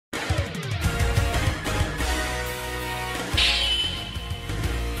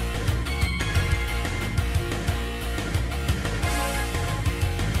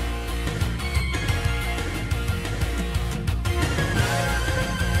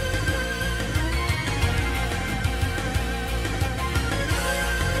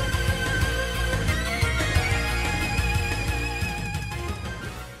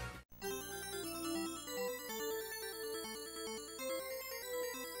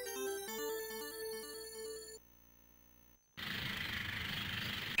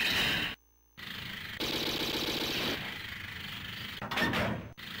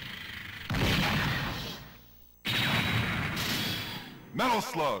Metal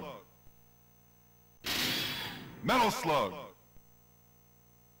Slug. Metal Slug.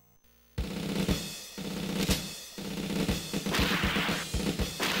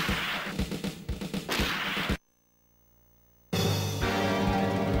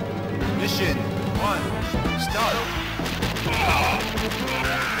 Mission 1, start.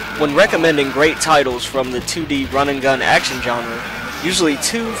 When recommending great titles from the 2D run-and-gun action genre, usually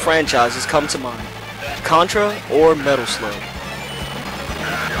two franchises come to mind, Contra or Metal Slug.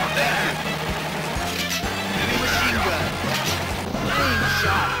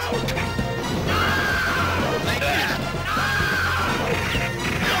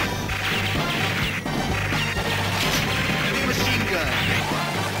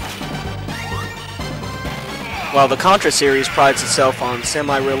 While the Contra series prides itself on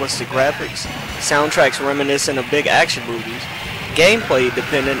semi-realistic graphics, soundtracks reminiscent of big action movies, gameplay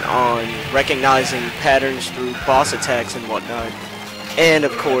dependent on recognizing patterns through boss attacks and whatnot, and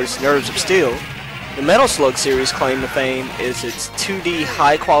of course nerves of steel, the Metal Slug series' claim to fame is its 2D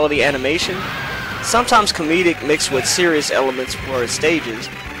high-quality animation, sometimes comedic mixed with serious elements for its stages,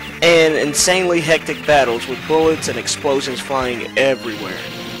 and insanely hectic battles with bullets and explosions flying everywhere.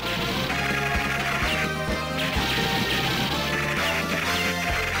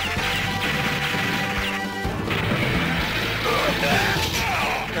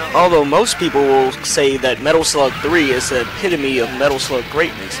 Although most people will say that Metal Slug 3 is the epitome of Metal Slug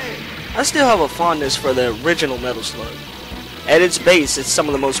greatness, I still have a fondness for the original Metal Slug. At its base, it's some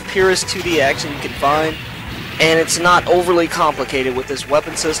of the most purest 2D action you can find, and it's not overly complicated with this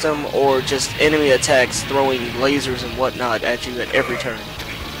weapon system or just enemy attacks throwing lasers and whatnot at you at every turn.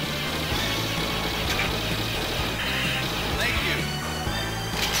 Thank you.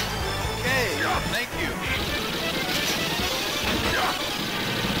 Okay, thank you.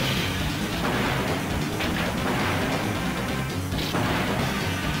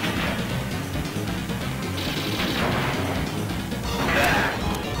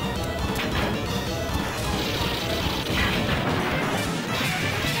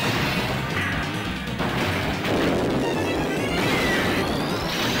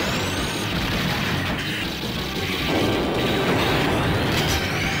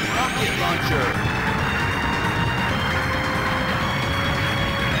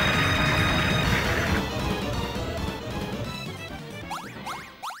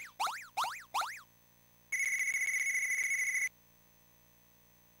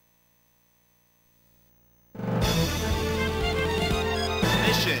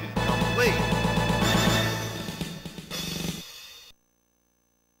 Mission complete.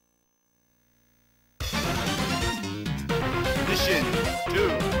 Mission 2,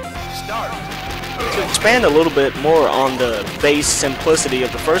 start. To expand a little bit more on the base simplicity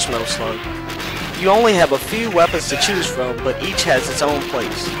of the first Metal Slug, you only have a few weapons to choose from, but each has its own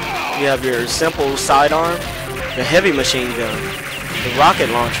place. You have your simple sidearm, the heavy machine gun, the rocket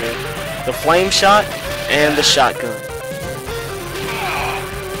launcher, the flame shot, and the shotgun.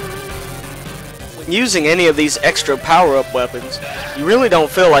 When using any of these extra power-up weapons, you really don't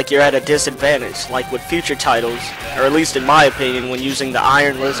feel like you're at a disadvantage like with future titles, or at least in my opinion when using the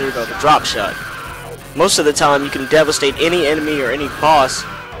Iron Lizard or the drop shot. Most of the time you can devastate any enemy or any boss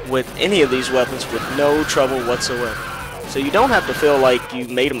with any of these weapons with no trouble whatsoever. So you don't have to feel like you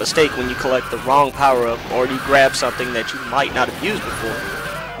made a mistake when you collect the wrong power-up or you grab something that you might not have used before,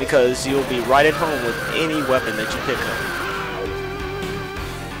 because you'll be right at home with any weapon that you pick up.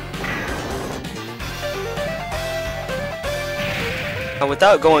 Now,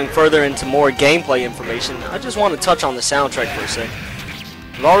 without going further into more gameplay information, I just want to touch on the soundtrack for a second.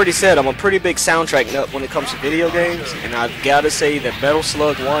 I've already said I'm a pretty big soundtrack nut when it comes to video games, and I've got to say that Metal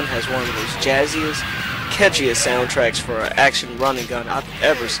Slug 1 has one of the most jazziest, catchiest soundtracks for an action run-and-gun I've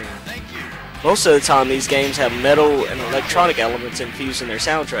ever seen. Most of the time these games have metal and electronic elements infused in their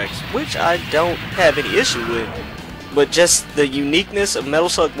soundtracks, which I don't have any issue with, but just the uniqueness of Metal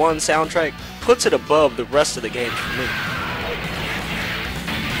Slug 1's soundtrack puts it above the rest of the games for me.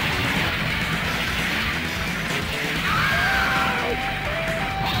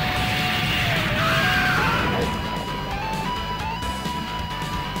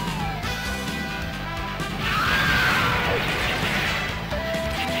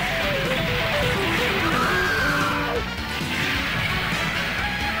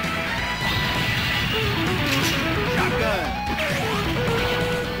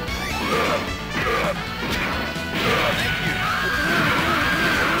 Thank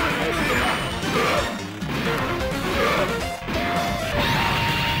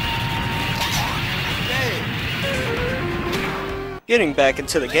Getting back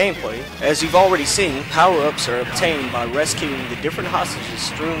into the gameplay, as you've already seen, power-ups are obtained by rescuing the different hostages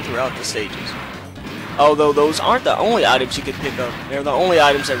strewn throughout the stages. Although those aren't the only items you can pick up, they're the only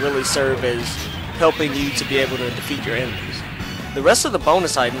items that really serve as helping you to be able to defeat your enemies. The rest of the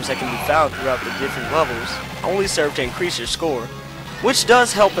bonus items that can be found throughout the different levels only serve to increase your score, which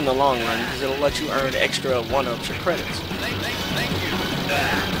does help in the long run because it'll let you earn extra 1-ups or credits.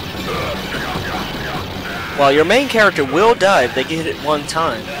 While your main character will die if they get hit one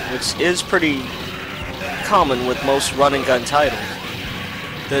time, which is pretty common with most run-and-gun titles,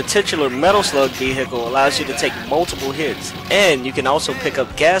 the titular Metal Slug vehicle allows you to take multiple hits, and you can also pick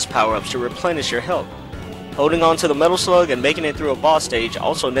up gas power-ups to replenish your health. Holding on to the Metal Slug and making it through a boss stage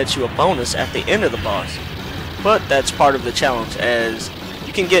also nets you a bonus at the end of the boss. But that's part of the challenge, as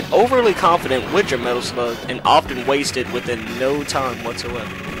you can get overly confident with your Metal Slug and often waste it within no time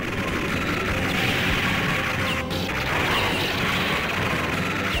whatsoever.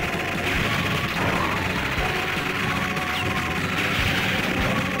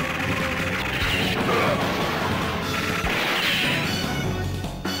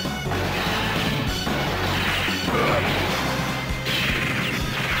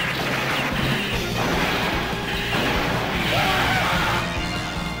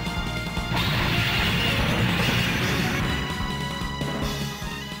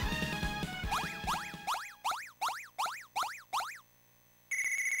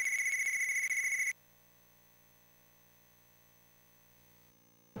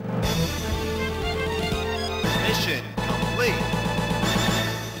 Mission complete.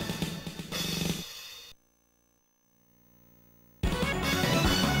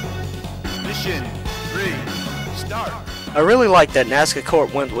 Mission 3, start. I really like that NASCAR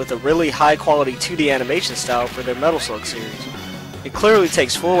Corp went with a really high quality 2D animation style for their Metal Slug series. It clearly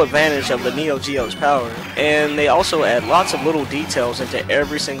takes full advantage of the Neo Geo's power, and they also add lots of little details into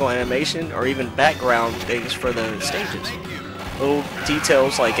every single animation or even background things for the stages. Little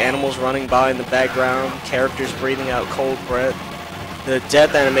details like animals running by in the background, characters breathing out cold breath. The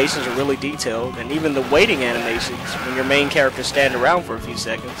death animations are really detailed, and even the waiting animations, when your main characters stand around for a few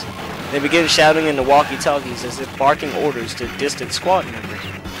seconds, they begin shouting into walkie-talkies as if barking orders to distant squad members.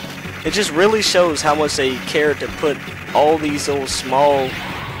 It just really shows how much they care to put all these little small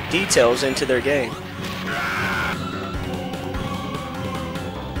details into their game.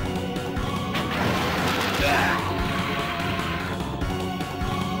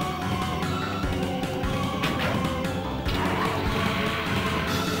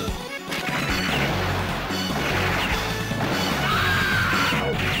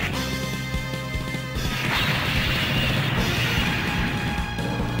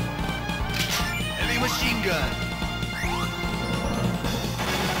 Machine gun.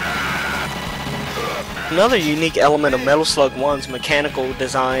 Another unique element of Metal Slug 1's mechanical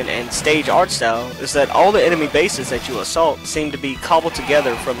design and stage art style is that all the enemy bases that you assault seem to be cobbled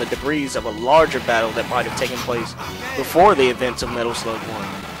together from the debris of a larger battle that might have taken place before the events of Metal Slug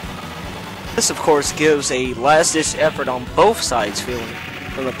 1. This of course gives a last-ditch effort on both sides feeling,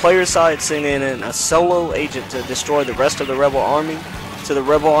 from the player side sending in a solo agent to destroy the rest of the rebel army, to the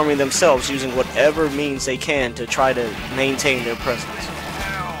rebel army themselves using whatever means they can to try to maintain their presence.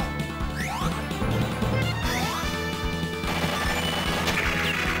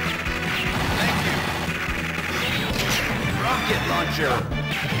 Rocket launcher.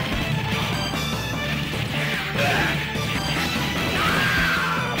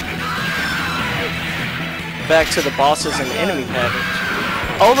 Back to the bosses and enemy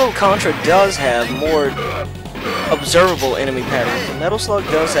patterns. Although Contra does have more observable enemy patterns, and Metal Slug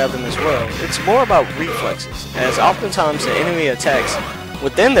does have them as well. It's more about reflexes, as oftentimes the enemy attacks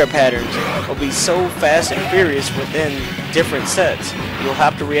within their patterns will be so fast and furious within different sets, you'll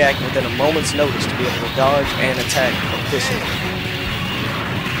have to react within a moment's notice to be able to dodge and attack efficiently.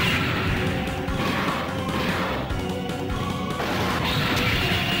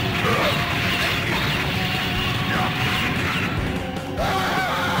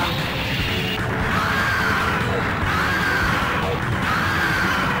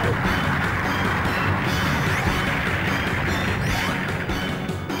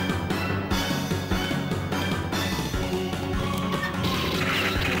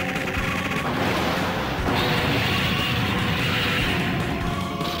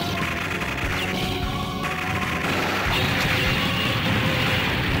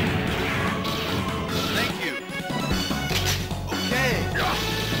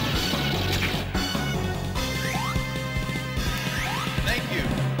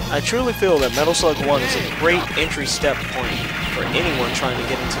 I truly feel that Metal Slug 1 is a great entry step point for anyone trying to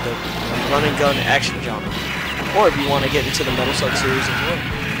get into the run and gun action genre. or if you want to get into the Metal Slug series as well.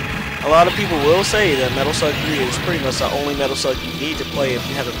 A lot of people will say that Metal Slug 3 is pretty much the only Metal Slug you need to play if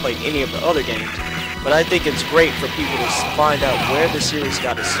you haven't played any of the other games, but I think it's great for people to find out where the series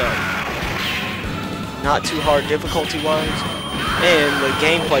got its start. Not too hard difficulty-wise, and the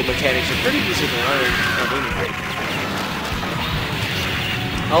gameplay mechanics are pretty easy to learn at any rate.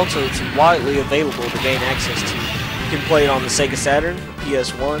 Also, it's widely available to gain access to. You can play it on the Sega Saturn,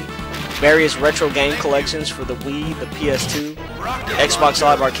 PS1, various retro game collections for the Wii, the PS2, Xbox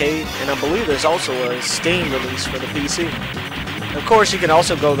Live Arcade, and I believe there's also a Steam release for the PC. Of course, you can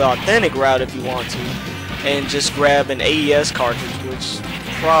also go the authentic route if you want to, and just grab an AES cartridge, which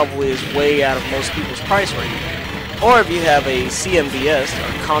probably is way out of most people's price range. Or if you have a CMVS,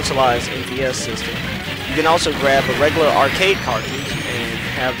 or Consolized MVS system, you can also grab a regular arcade cartridge and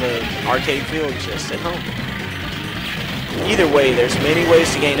have the arcade feel just at home. Either way, there's many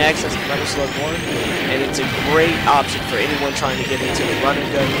ways to gain access to Metal Slug 1, and it's a great option for anyone trying to get into the run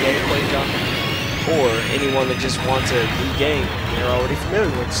and gun gameplay genre, or anyone that just wants a new game and they're already familiar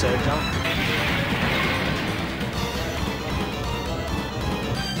with said genre.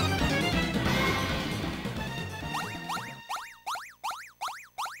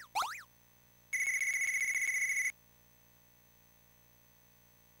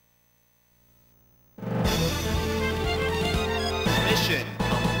 Mission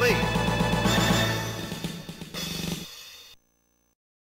complete.